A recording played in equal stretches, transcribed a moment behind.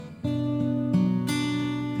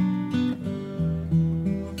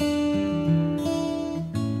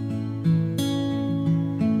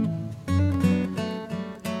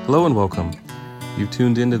Hello and welcome. You've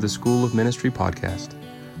tuned into the School of Ministry podcast.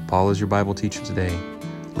 Paul is your Bible teacher today.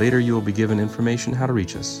 Later you will be given information how to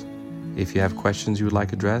reach us. If you have questions you would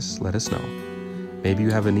like addressed, let us know. Maybe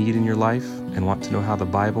you have a need in your life and want to know how the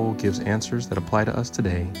Bible gives answers that apply to us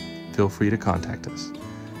today. Feel free to contact us.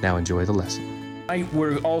 Now enjoy the lesson. Tonight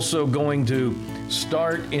we're also going to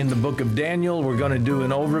start in the book of Daniel. We're going to do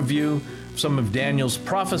an overview of some of Daniel's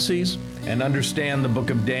prophecies and understand the book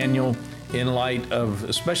of Daniel in light of,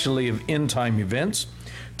 especially of end-time events.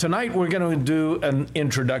 Tonight we're going to do an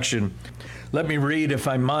introduction. Let me read, if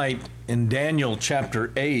I might, in Daniel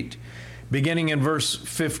chapter 8, beginning in verse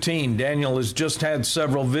 15. Daniel has just had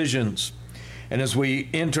several visions. And as we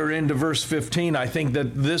enter into verse 15, I think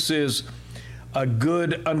that this is a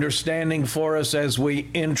good understanding for us as we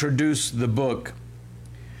introduce the book.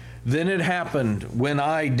 Then it happened when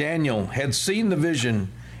I, Daniel, had seen the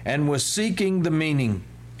vision and was seeking the meaning,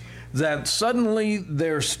 that suddenly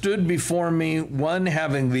there stood before me one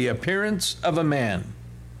having the appearance of a man.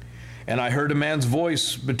 And I heard a man's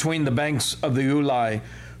voice between the banks of the Ulai,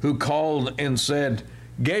 who called and said,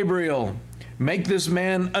 Gabriel, make this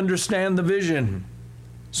man understand the vision.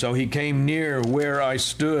 So he came near where I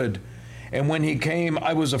stood, and when he came,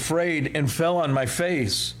 I was afraid and fell on my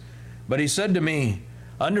face. But he said to me,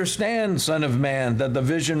 Understand, Son of Man, that the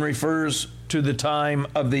vision refers to the time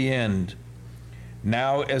of the end.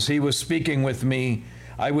 Now, as he was speaking with me,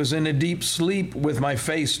 I was in a deep sleep with my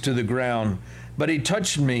face to the ground, but he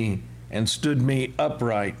touched me and stood me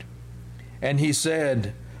upright. And he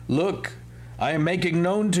said, Look, I am making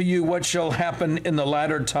known to you what shall happen in the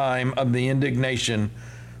latter time of the indignation,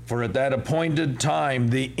 for at that appointed time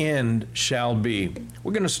the end shall be.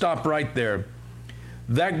 We're going to stop right there.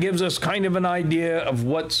 That gives us kind of an idea of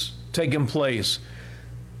what's taken place.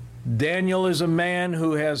 Daniel is a man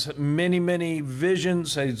who has many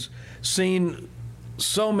visions, has seen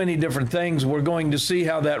so many different things. We're going to see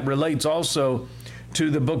how that relates also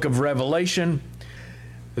to the book of Revelation.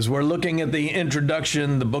 As we're looking at the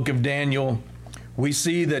introduction, the book of Daniel, we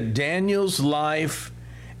see that Daniel's life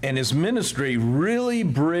and his ministry really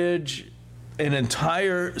bridge an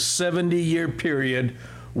entire 70-year period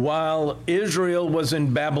while Israel was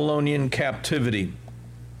in Babylonian captivity.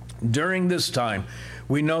 During this time,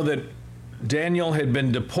 we know that Daniel had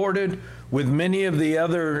been deported with many of the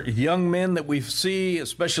other young men that we see,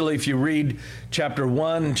 especially if you read chapter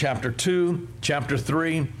 1, chapter 2, chapter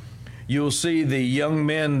 3. You'll see the young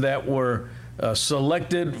men that were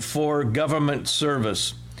selected for government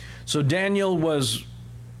service. So Daniel was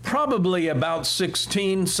probably about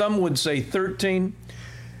 16, some would say 13.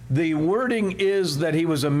 The wording is that he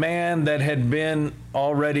was a man that had been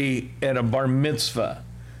already at a bar mitzvah.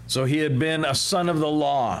 So he had been a son of the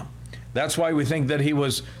law. That's why we think that he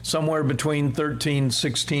was somewhere between 13,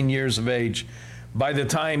 16 years of age by the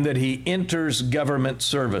time that he enters government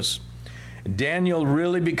service. Daniel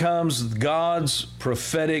really becomes God's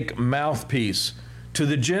prophetic mouthpiece to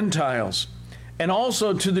the Gentiles and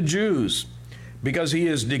also to the Jews, because he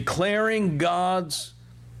is declaring God's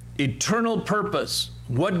eternal purpose,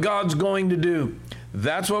 what God's going to do.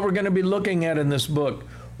 That's what we're going to be looking at in this book.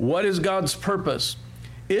 What is God's purpose?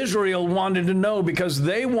 Israel wanted to know, because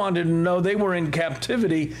they wanted to know. They were in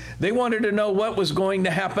captivity. They wanted to know what was going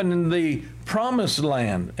to happen in the promised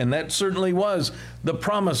land, and that certainly was the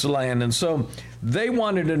promised land. And so they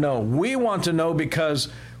wanted to know. We want to know because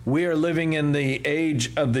we are living in the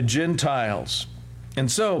age of the Gentiles. And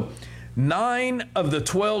so 9 of the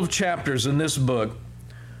 12 chapters in this book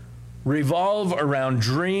revolve around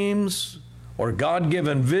dreams or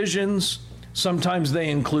God-given visions. Sometimes they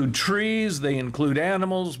include trees, they include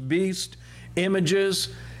animals, beasts, images.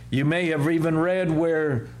 You may have even read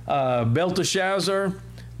where Belteshazzar,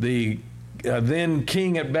 the then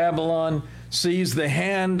king at Babylon, sees the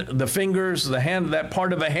hand, the fingers, the hand, that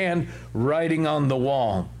part of a hand writing on the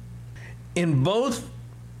wall. In both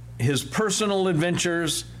his personal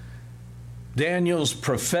adventures, Daniel's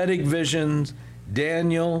prophetic visions,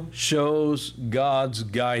 Daniel shows God's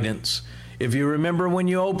guidance. If you remember when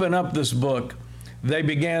you open up this book, they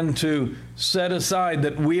began to set aside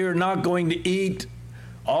that we are not going to eat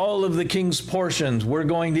all of the king's portions. We're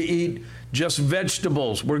going to eat just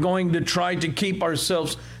vegetables. We're going to try to keep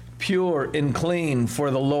ourselves pure and clean for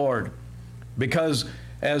the Lord. Because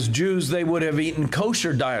as Jews, they would have eaten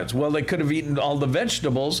kosher diets. Well, they could have eaten all the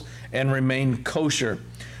vegetables and remained kosher.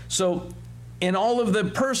 So in all of the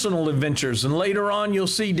personal adventures, and later on you'll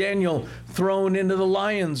see Daniel thrown into the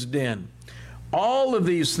lion's den. All of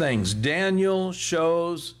these things, Daniel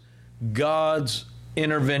shows God's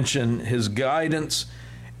intervention, his guidance,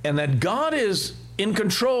 and that God is in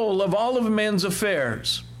control of all of man's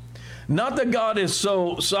affairs. Not that God is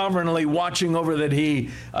so sovereignly watching over that he,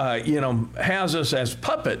 has us as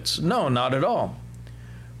puppets. No, not at all.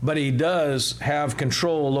 But he does have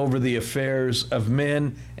control over the affairs of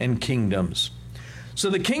men and kingdoms. So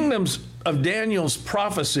the kingdoms of Daniel's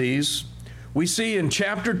prophecies we see in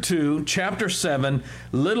chapter 2, chapter 7,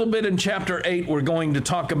 a little bit in chapter 8 we're going to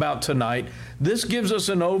talk about tonight. This gives us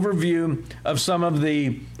an overview of some of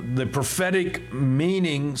the prophetic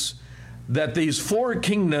meanings that these four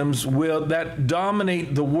kingdoms that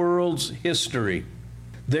dominate the world's history.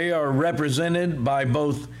 They are represented by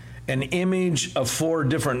both an image of four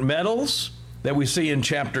different metals that we see in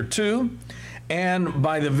chapter 2, and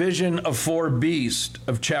by the vision of four beasts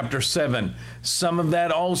of chapter 7. Some of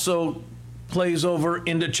that also plays over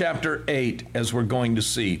into chapter 8, as we're going to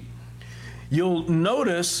see. You'll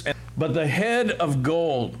notice, but the head of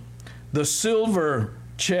gold, the silver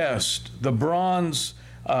chest, the bronze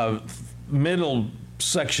middle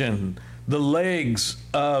section, the legs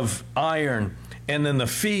of iron, and then the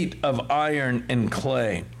feet of iron and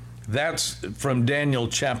clay. That's from Daniel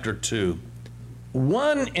chapter 2.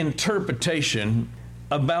 One interpretation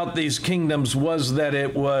about these kingdoms was that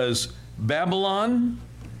it was Babylon,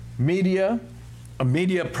 Media,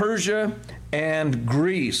 Persia, and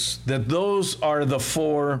Greece, that those are the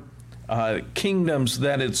four kingdoms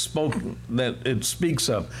that it speaks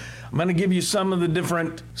of. I'm going to give you some of the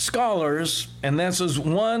different scholars, and this is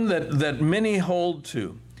one that many hold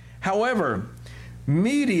to. However,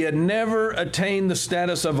 Media never attained the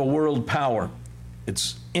status of a world power.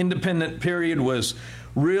 Its independent period was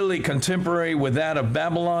really contemporary with that of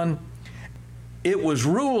Babylon. It was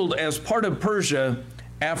ruled as part of Persia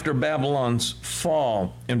after Babylon's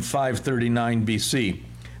fall in 539 BC.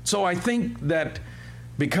 So I think that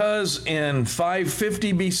because in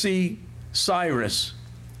 550 BC, Cyrus,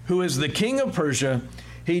 who is the king of Persia,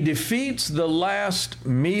 he defeats the last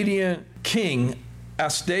Median king,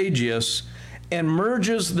 Astyages, and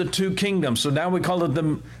merges the two kingdoms. So now we call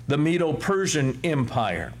it the Medo-Persian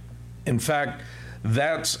Empire. In fact,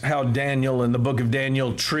 that's how Daniel in the book of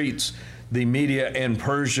Daniel treats the Media and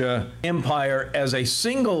Persia Empire as a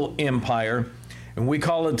single empire, and we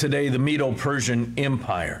call it today the Medo-Persian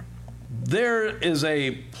Empire. There is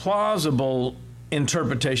a plausible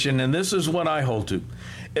interpretation, and this is what I hold to.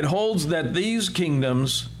 It holds that these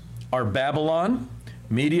kingdoms are Babylon,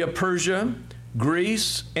 Media, Persia,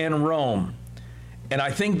 Greece, and Rome. And I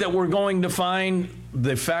think that we're going to find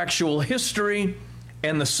the factual history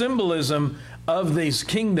and the symbolism of these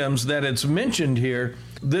kingdoms that it's mentioned here.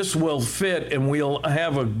 This will fit, and we'll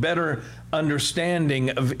have a better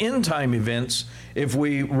understanding of end-time events if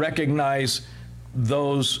we recognize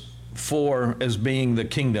those four as being the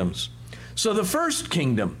kingdoms. So the first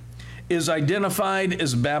kingdom is identified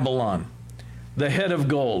as Babylon, the head of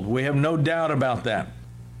gold. We have no doubt about that.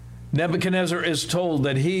 Nebuchadnezzar is told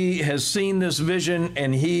that he has seen this vision,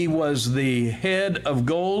 and he was the head of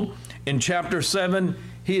gold. In chapter 7,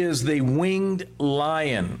 he is the winged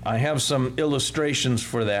lion. I have some illustrations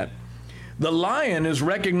for that. The lion is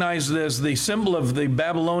recognized as the symbol of the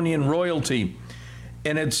Babylonian royalty,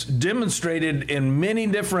 and it's demonstrated in many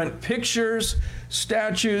different pictures,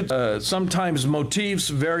 statues, sometimes motifs,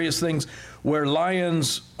 various things, where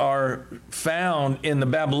lions are found in the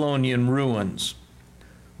Babylonian ruins.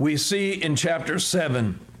 We see in chapter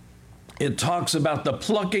 7, it talks about the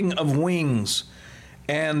plucking of wings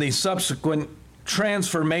and the subsequent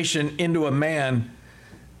transformation into a man.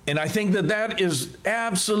 And I think that is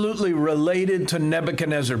absolutely related to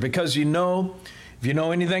Nebuchadnezzar, because if you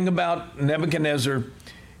know anything about Nebuchadnezzar,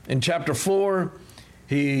 in chapter 4,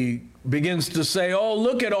 he begins to say, oh,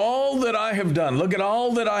 look at all that I have done. Look at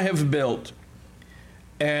all that I have built.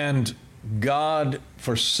 And God,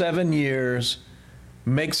 for 7 years,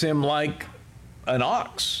 makes him like an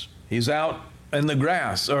ox. He's out in the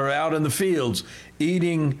grass or out in the fields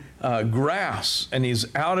eating grass, and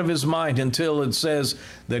he's out of his mind until it says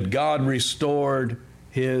that God restored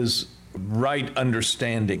his right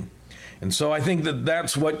understanding. And so I think that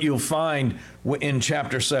that's what you'll find in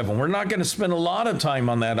chapter 7. We're not going to spend a lot of time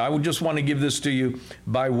on that. I would just want to give this to you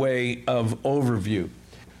by way of overview.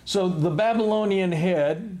 So the Babylonian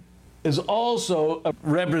head is also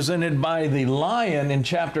represented by the lion in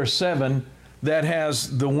chapter 7 that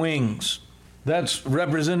has the wings. That's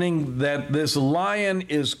representing that this lion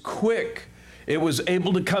is quick. It was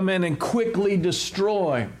able to come in and quickly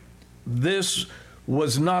destroy. This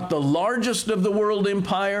was not the largest of the world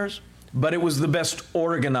empires, but it was the best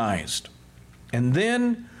organized. And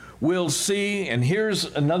then we'll see, and here's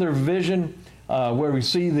another vision where we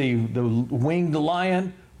see the winged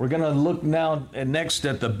lion. We're going to look now next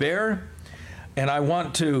at the bear, and I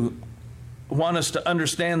want to want us to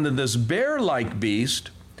understand that this bear-like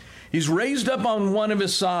beast, he's raised up on one of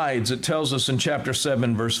his sides, it tells us in chapter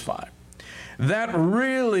 7, verse 5. That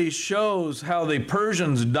really shows how the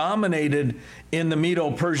Persians dominated in the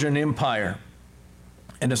Medo-Persian Empire,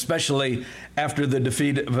 and especially after the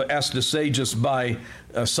defeat of Astyages by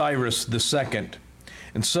Cyrus II.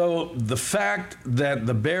 And so the fact that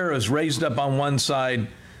the bear is raised up on one side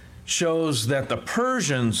shows that the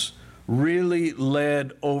Persians really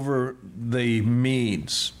led over the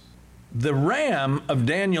Medes. The ram of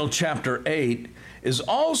Daniel chapter 8 is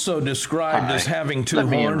also described as having two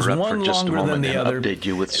horns, one longer than the other. Update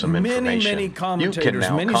you with some information. Many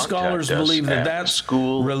commentators, many scholars believe that that's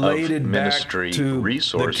related back to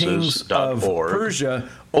the kings of Persia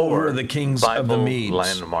over the kings of the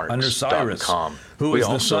Medes under Cyrus, who is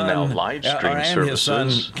the son, and his son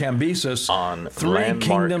Cambyses. Three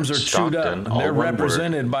kingdoms are chewed up. They're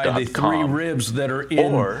represented by the three ribs that are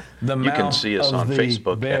in the mouth of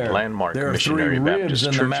the bear. There are three ribs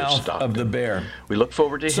in the mouth of the bear. We look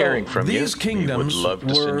forward to hearing from you. These kingdoms we would love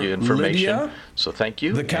to send you information. Lydia, so thank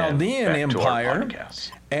you. The Chaldean Empire,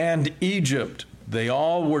 and Egypt. They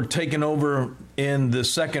all were taken over in the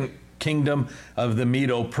second kingdom of the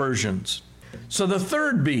Medo-Persians. So the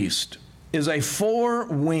third beast is a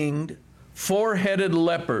four-winged, four-headed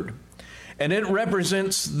leopard, and it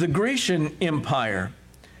represents the Grecian Empire.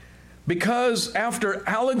 Because after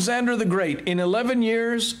Alexander the Great, in 11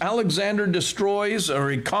 years, Alexander destroys, or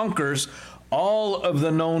he conquers, all of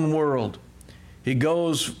the known world. He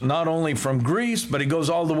goes not only from Greece, but he goes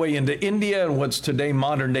all the way into India and what's today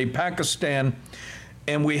modern-day Pakistan.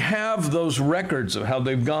 And we have those records of how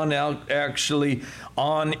they've gone out actually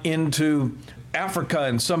on into Africa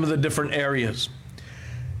and some of the different areas.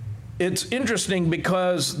 It's interesting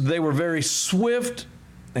because they were very swift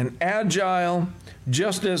and agile,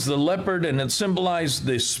 just as the leopard, and it symbolized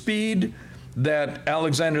the speed that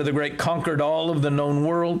Alexander the Great conquered all of the known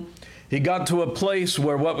world. He got to a place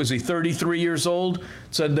where, 33 years old,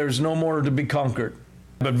 said there's no more to be conquered.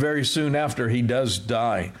 But very soon after, he does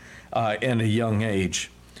die in a young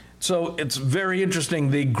age. So it's very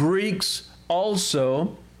interesting. The Greeks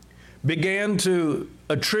also began to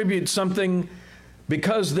attribute something,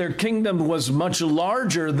 because their kingdom was much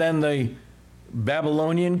larger than the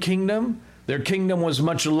Babylonian kingdom. Their kingdom was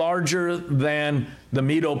much larger than the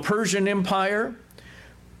Medo-Persian Empire.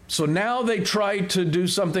 So now they try to do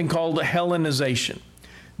something called Hellenization.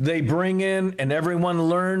 They bring in, and everyone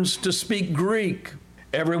learns to speak Greek.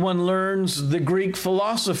 Everyone learns the Greek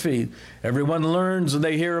philosophy. Everyone learns,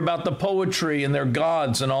 they hear about the poetry and their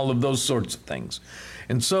gods and all of those sorts of things.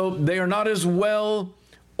 And so they are not as well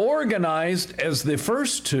organized as the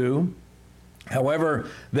first two. However,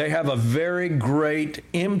 they have a very great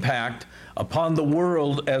impact upon the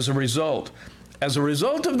world as a result. As a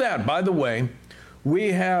result of that, by the way, we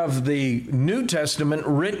have the New Testament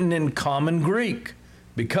written in common Greek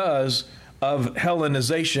because of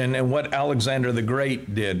Hellenization and what Alexander the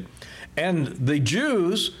Great did. And the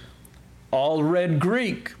Jews all read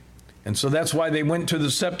Greek. And so that's why they went to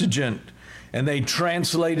the Septuagint and they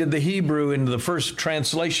translated the Hebrew into the first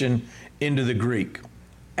translation into the Greek.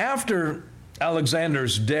 After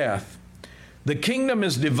Alexander's death, the kingdom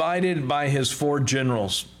is divided by his four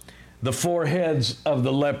generals, the four heads of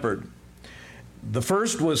the leopard. The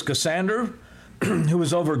first was Cassander, who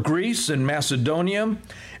was over Greece and Macedonia,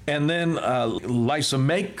 and then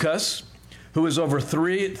Lysimachus, who was over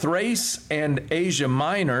Thrace and Asia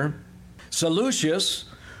Minor, Seleucus,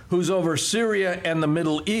 who's over Syria and the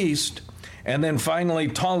Middle East, and then finally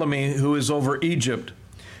Ptolemy, who is over Egypt.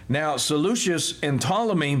 Now, Seleucus and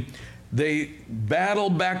Ptolemy, they battle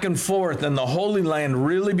back and forth, and the Holy Land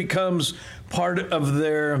really becomes part of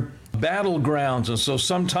their battlegrounds. And so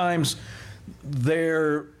sometimes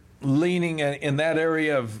they're leaning in that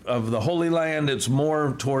area of the Holy Land. It's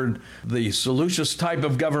more toward the Seleucus type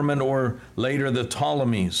of government, or later the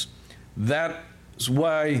Ptolemies. That's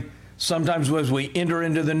why sometimes as we enter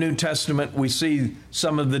into the New Testament, we see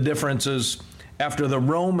some of the differences after the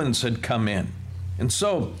Romans had come in. And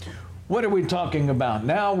so, what are we talking about?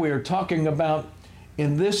 Now we're talking about,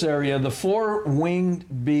 in this area, the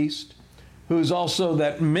four-winged beast, who's also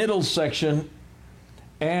that middle section.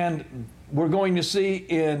 And we're going to see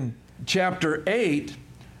in chapter 8,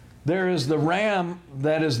 there is the ram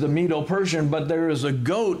that is the Medo-Persian, but there is a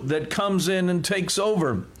goat that comes in and takes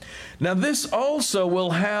over. Now this also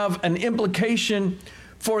will have an implication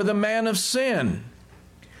for the man of sin.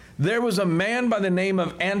 There was a man by the name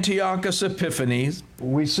of Antiochus Epiphanes.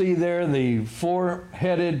 We see there the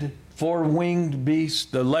four-headed, four-winged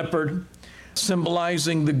beast, the leopard,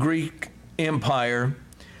 symbolizing the Greek Empire.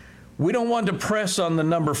 We don't want to press on the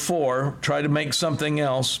number 4, try to make something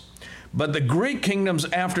else. But the Greek kingdoms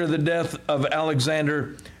after the death of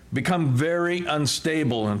Alexander become very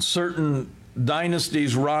unstable, and certain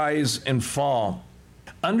dynasties rise and fall.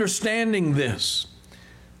 Understanding this,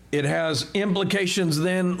 it has implications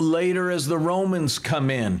then later as the Romans come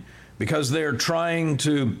in, because they're trying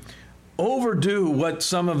to overdo what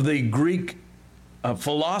some of the Greek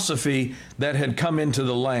philosophy that had come into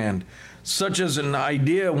the land. Such as an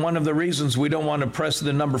idea, one of the reasons we don't want to press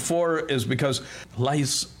the number 4 is because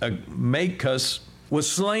Lysimachus was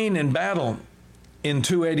slain in battle in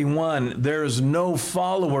 281. There's no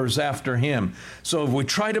followers after him. So if we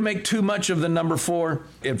try to make too much of the number 4,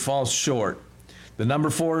 it falls short. The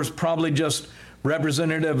number 4 is probably just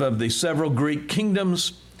representative of the several Greek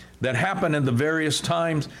kingdoms that happen in the various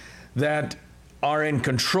times that are in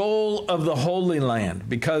control of the Holy Land,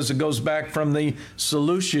 because it goes back from the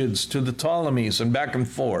Seleucids to the Ptolemies and back and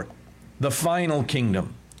forth. The final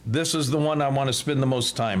kingdom. This is the one I want to spend the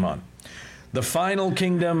most time on. The final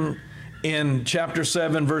kingdom in chapter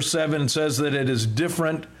 7, verse 7 says that it is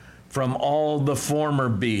different from all the former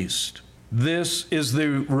beast. This is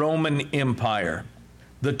the Roman Empire.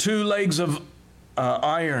 The 2 legs of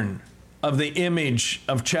iron of the image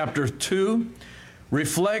of chapter 2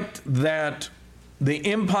 reflect that the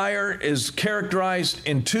empire is characterized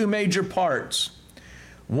in 2 major parts.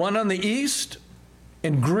 One on the east,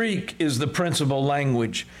 and Greek is the principal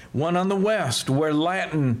language. One on the west, where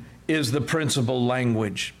Latin is the principal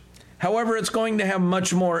language. However, it's going to have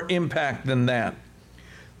much more impact than that.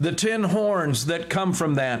 The 10 horns that come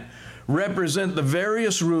from that represent the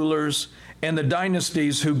various rulers and the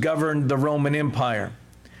dynasties who governed the Roman Empire.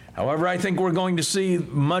 However, I think we're going to see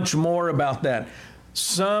much more about that.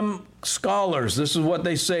 Some scholars, this is what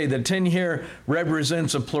they say, the 10 here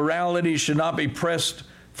represents a plurality, should not be pressed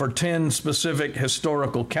for 10 specific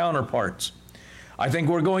historical counterparts. I think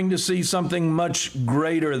we're going to see something much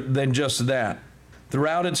greater than just that.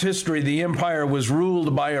 Throughout its history, the empire was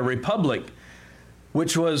ruled by a republic,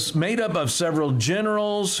 which was made up of several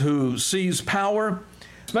generals who seized power,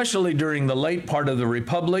 especially during the late part of the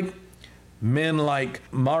republic. Men like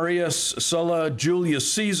Marius, Sulla, Julius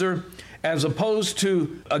Caesar, as opposed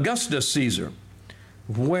to Augustus Caesar,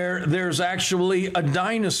 where there's actually a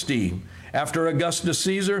dynasty. After Augustus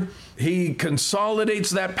Caesar, he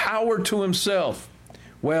consolidates that power to himself.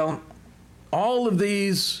 Well, all of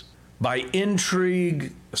these, by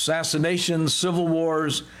intrigue, assassinations, civil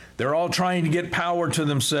wars, they're all trying to get power to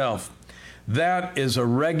themselves. That is a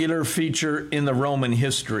regular feature in the Roman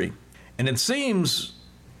history. And it seems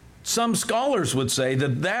some scholars would say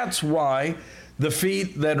that that's why the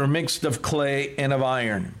feet that are mixed of clay and of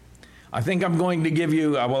iron. I think I'm going to give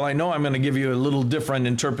you, I know I'm going to give you a little different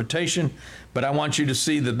interpretation, but I want you to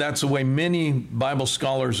see that that's the way many Bible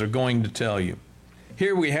scholars are going to tell you.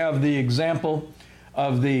 Here we have the example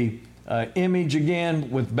of the image again,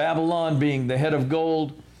 with Babylon being the head of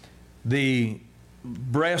gold, the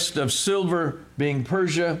breast of silver being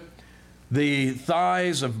Persia, the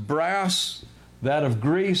thighs of brass, that of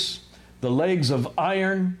Greece, the legs of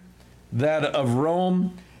iron, that of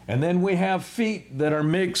Rome, and then we have feet that are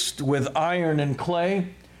mixed with iron and clay,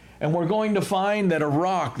 and we're going to find that a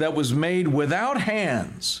rock that was made without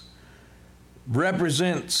hands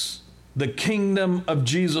represents the kingdom of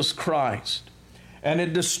Jesus Christ, and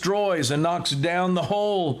it destroys and knocks down the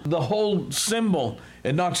whole symbol.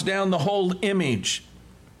 It knocks down the whole image.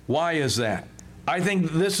 Why is that? I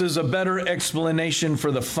think this is a better explanation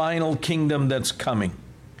for the final kingdom that's coming.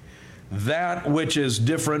 That which is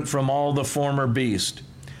different from all the former beast.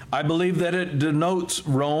 I believe that it denotes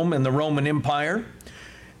Rome and the Roman Empire.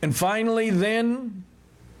 And finally, then,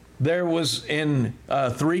 there was in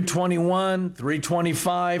 321,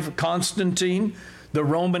 325, Constantine, the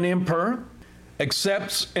Roman emperor,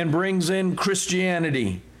 accepts and brings in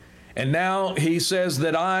Christianity. And now he says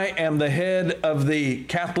that I am the head of the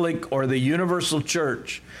Catholic or the Universal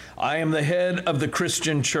Church. I am the head of the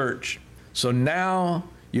Christian Church. So now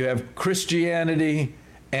you have Christianity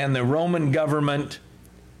and the Roman government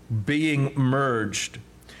being merged.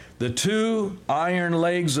 The 2 iron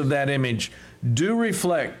legs of that image do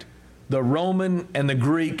reflect the Roman and the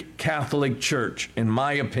Greek Catholic Church, in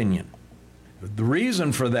my opinion. The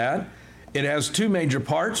reason for that, it has 2 major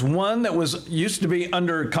parts. One that used to be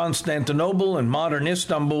under Constantinople and modern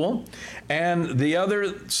Istanbul, and the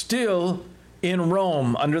other still in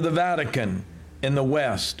Rome under the Vatican in the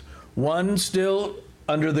West. One still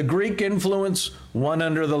under the Greek influence, one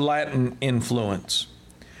under the Latin influence.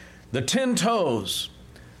 The 10 toes,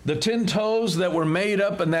 The 10 toes that were made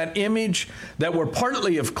up in that image, that were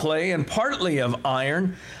partly of clay and partly of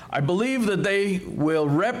iron, I believe that they will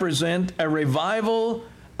represent a revival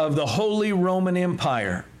of the Holy Roman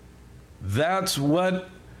Empire. That's what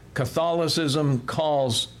Catholicism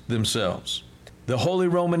calls themselves. The Holy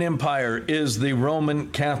Roman Empire is the Roman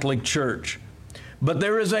Catholic Church. But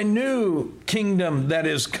there is a new kingdom that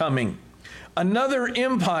is coming, another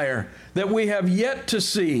empire that we have yet to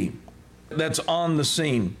see that's on the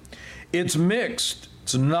scene. It's mixed.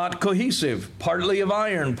 It's not cohesive, partly of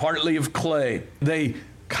iron, partly of clay. They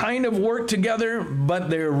kind of work together, but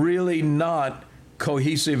they're really not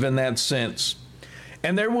cohesive in that sense.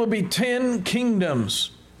 And there will be 10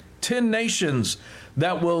 kingdoms, 10 nations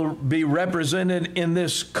that will be represented in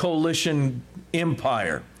this coalition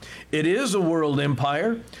empire. It is a world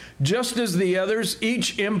empire. Just as the others,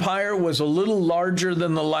 each empire was a little larger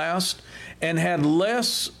than the last and had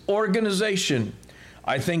less organization.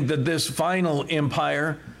 I think that this final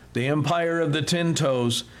empire, the empire of the 10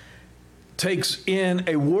 toes, takes in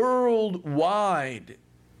a worldwide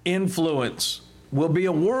influence, will be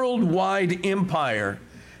a worldwide empire.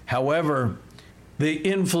 However, the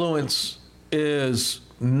influence is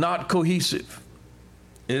not cohesive.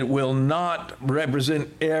 It will not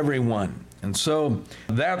represent everyone. And so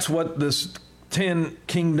that's what this 10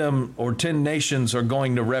 kingdom or 10 nations are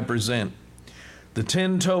going to represent. The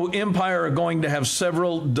 10-toe empire are going to have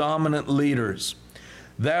several dominant leaders.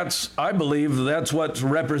 I believe that's what's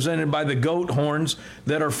represented by the goat horns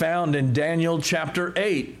that are found in Daniel chapter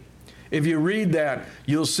 8. If you read that,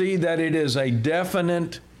 you'll see that it is a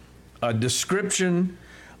definite description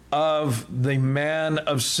of the man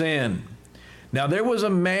of sin. Now, there was a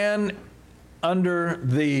man under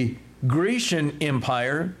the Grecian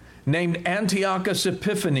Empire named Antiochus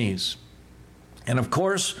Epiphanes. And of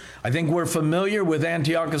course, I think we're familiar with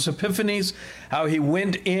Antiochus Epiphanes, how he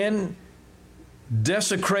went in,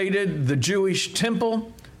 desecrated the Jewish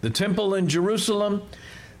temple, the temple in Jerusalem.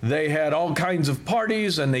 They had all kinds of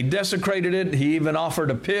parties and they desecrated it. He even offered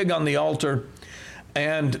a pig on the altar.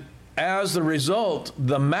 And as a result,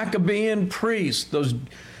 the Maccabean priests,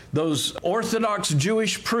 those Orthodox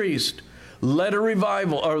Jewish priests, led a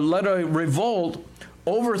revolt,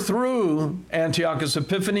 overthrew Antiochus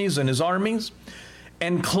Epiphanes and his armies,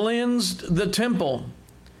 and cleansed the temple.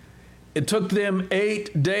 It took them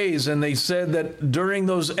 8 days, and they said that during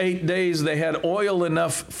those 8 days they had oil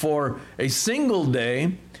enough for a single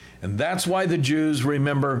day, and that's why the Jews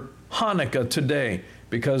remember Hanukkah today,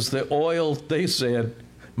 because the oil, they said,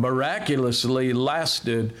 miraculously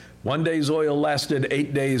lasted. 1 day's oil lasted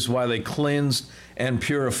 8 days while they cleansed and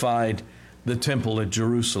purified the temple at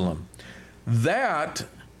Jerusalem. That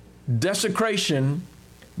desecration,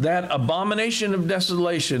 that abomination of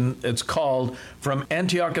desolation, it's called, from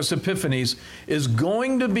Antiochus Epiphanes, is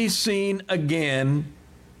going to be seen again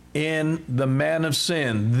in the man of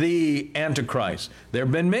sin, the Antichrist. There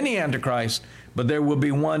have been many Antichrists, but there will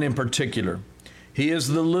be one in particular. He is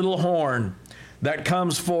the little horn that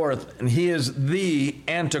comes forth, and he is the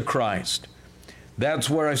Antichrist. That's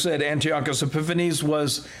where I said Antiochus Epiphanes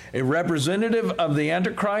was a representative of the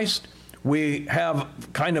Antichrist. We have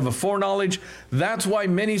kind of a foreknowledge. That's why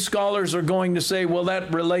many scholars are going to say, well,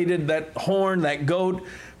 that horn, that goat,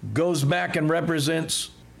 goes back and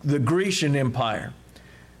represents the Grecian Empire.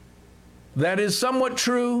 That is somewhat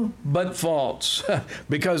true, but false,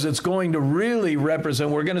 because it's going to really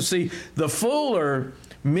represent, we're going to see the fuller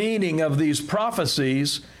meaning of these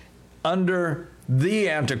prophecies under the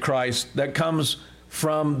Antichrist that comes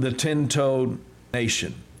from the 10-toed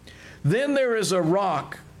nation. Then there is a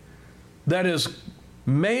rock that is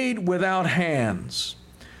made without hands.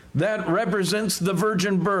 That represents the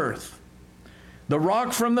virgin birth. The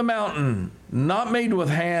rock from the mountain, not made with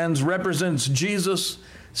hands, represents Jesus'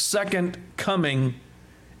 second coming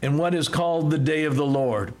in what is called the day of the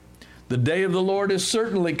Lord. The day of the Lord is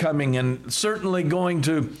certainly coming and certainly going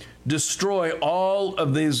to destroy all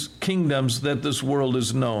of these kingdoms that this world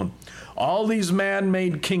has known. All these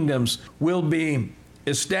man-made kingdoms will be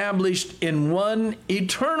established in one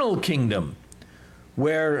eternal kingdom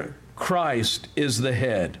where Christ is the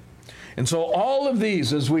head. And so all of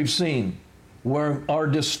these, as we've seen, are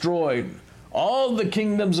destroyed. All the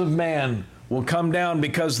kingdoms of man will come down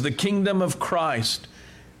because the kingdom of Christ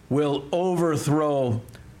will overthrow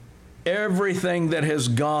everything that has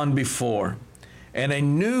gone before, and a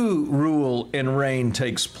new rule and reign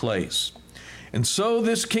takes place. And so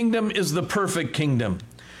this kingdom is the perfect kingdom.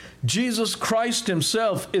 Jesus Christ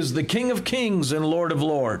himself is the King of Kings and Lord of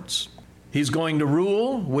Lords. He's going to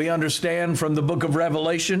rule, we understand from the book of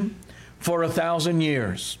Revelation, for 1,000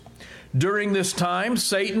 years. During this time,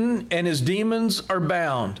 Satan and his demons are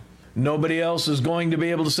bound. Nobody else is going to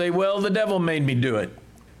be able to say, well, the devil made me do it.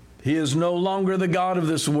 He is no longer the God of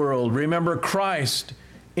this world. Remember, Christ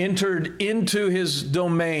entered into his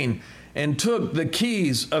domain and took the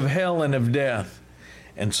keys of hell and of death.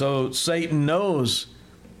 And so Satan knows.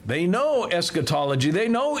 They know eschatology. They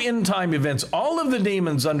know end-time events. All of the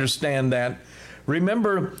demons understand that.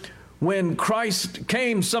 Remember, when Christ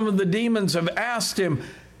came, some of the demons have asked him,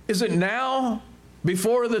 is it now,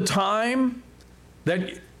 before the time,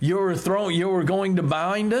 that you were going to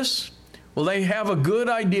bind us? Well, they have a good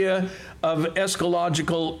idea of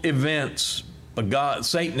eschatological events. But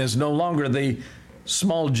Satan is no longer the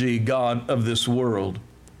small g God of this world.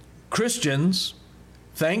 Christians,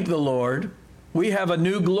 thank the Lord, we have a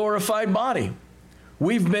new glorified body.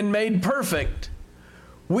 We've been made perfect.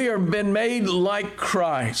 We have been made like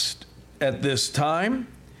Christ at this time.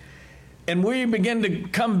 And we begin to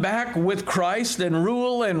come back with Christ and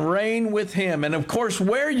rule and reign with him. And of course,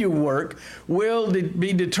 where you work will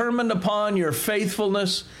be determined upon your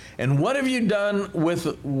faithfulness. And what have you done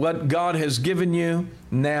with what God has given you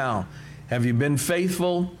now? Have you been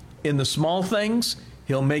faithful in the small things?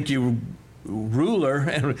 He'll make you ruler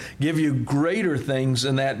and give you greater things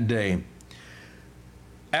in that day.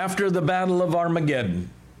 After the battle of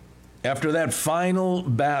Armageddon, after that final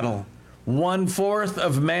battle, 1/4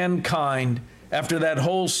 of mankind, after that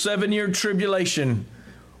whole 7-year tribulation,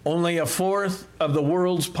 only 1/4 of the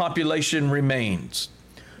world's population remains.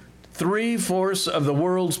 3/4 of the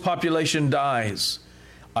world's population dies,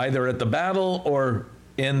 either at the battle or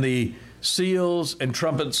in the seals and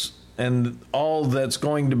trumpets and all that's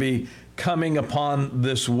going to be coming upon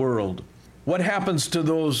this world. What happens to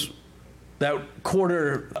that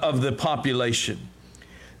 1/4 of the population?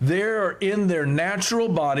 They're in their natural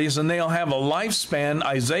bodies, and they'll have a lifespan,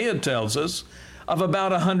 Isaiah tells us, of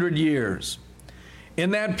about 100 years. In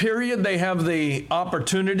that period, they have the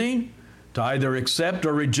opportunity to either accept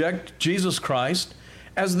or reject Jesus Christ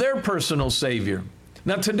as their personal Savior.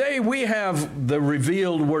 Now, today we have the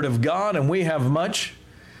revealed Word of God, and we have much.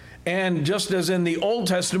 And just as in the Old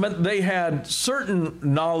Testament, they had certain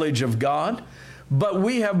knowledge of God, but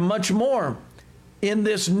we have much more. In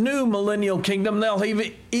this new millennial kingdom, they'll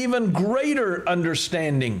have even greater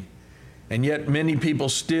understanding. And yet many people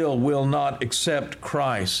still will not accept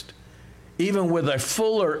Christ. Even with a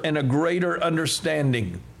fuller and a greater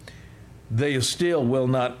understanding, they still will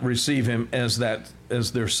not receive him as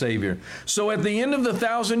their Savior. So at the end of the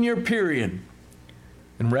 1,000-year period,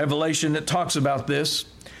 in Revelation it talks about this,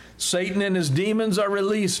 Satan and his demons are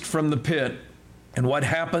released from the pit. And what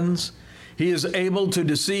happens? He is able to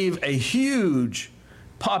deceive a huge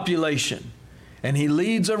population, and he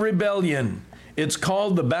leads a rebellion. It's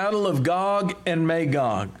called the Battle of Gog and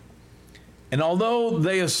Magog. And although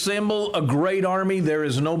they assemble a great army, there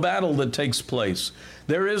is no battle that takes place.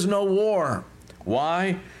 There is no war.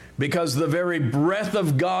 Why? Because the very breath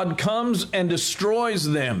of God comes and destroys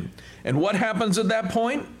them. And what happens at that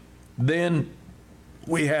point? Then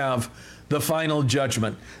we have the final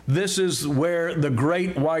judgment. This is where the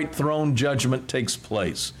great white throne judgment takes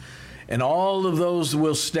place. And all of those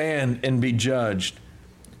will stand and be judged.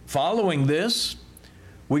 Following this,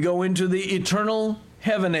 we go into the eternal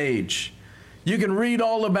heaven age. You can read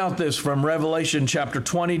all about this from Revelation chapter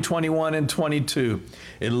 20, 21, and 22.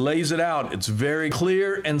 It lays it out. It's very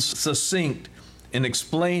clear and succinct in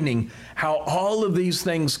explaining how all of these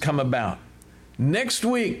things come about. Next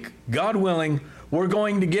week, God willing, we're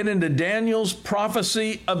going to get into Daniel's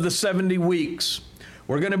prophecy of the 70 weeks.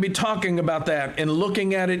 We're going to be talking about that and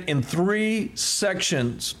looking at it in 3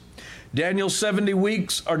 sections. Daniel's 70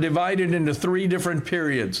 weeks are divided into 3 different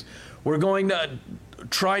periods. We're going to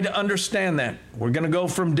try to understand that. We're going to go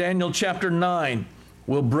from Daniel chapter 9.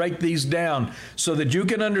 We'll break these down so that you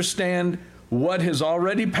can understand what has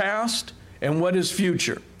already passed and what is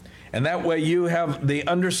future. And that way you have the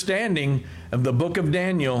understanding of the book of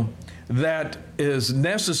Daniel that is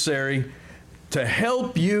necessary to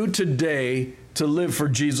help you today to live for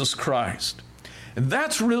Jesus Christ. And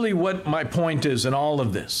that's really what my point is in all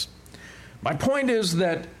of this. My point is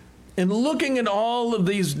that in looking at all of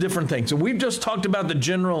these different things, and we've just talked about the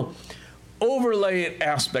general overlay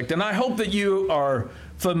aspect, and I hope that you are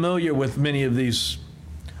familiar with many of these.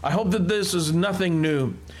 I hope that this is nothing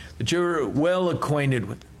new, that you're well acquainted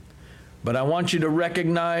with it. But I want you to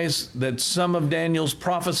recognize that some of Daniel's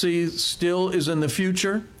prophecy still is in the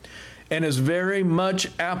future and is very much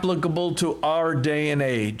applicable to our day and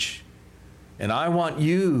age. And I want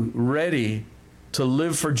you ready to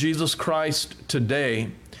live for Jesus Christ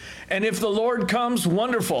today. And if the Lord comes,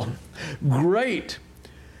 wonderful, great.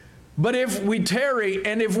 But if we tarry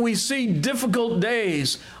and if we see difficult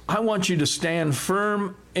days, I want you to stand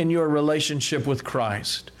firm in your relationship with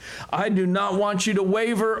Christ. I do not want you to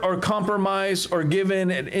waver or compromise or give in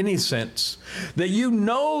any sense. That you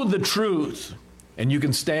know the truth and you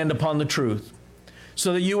can stand upon the truth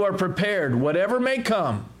so that you are prepared, whatever may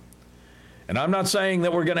come. And I'm not saying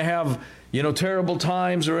that we're going to have, terrible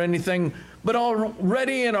times or anything, but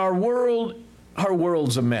already in our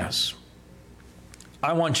world's a mess.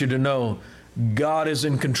 I want you to know God is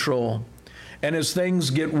in control. And as things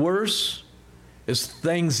get worse, as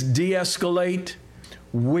things de-escalate,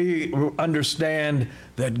 we understand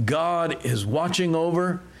that God is watching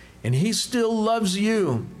over and He still loves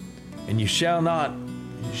you. And you should not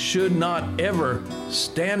ever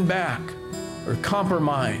stand back or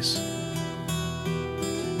compromise.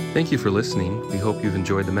 Thank you for listening. We hope you've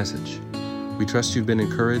enjoyed the message. We trust you've been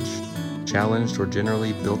encouraged, challenged, or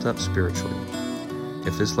generally built up spiritually.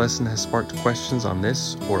 If this lesson has sparked questions on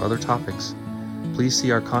this or other topics, please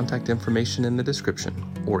see our contact information in the description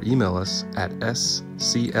or email us at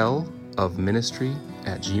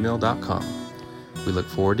sclofministry@gmail.com. We look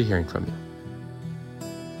forward to hearing from you.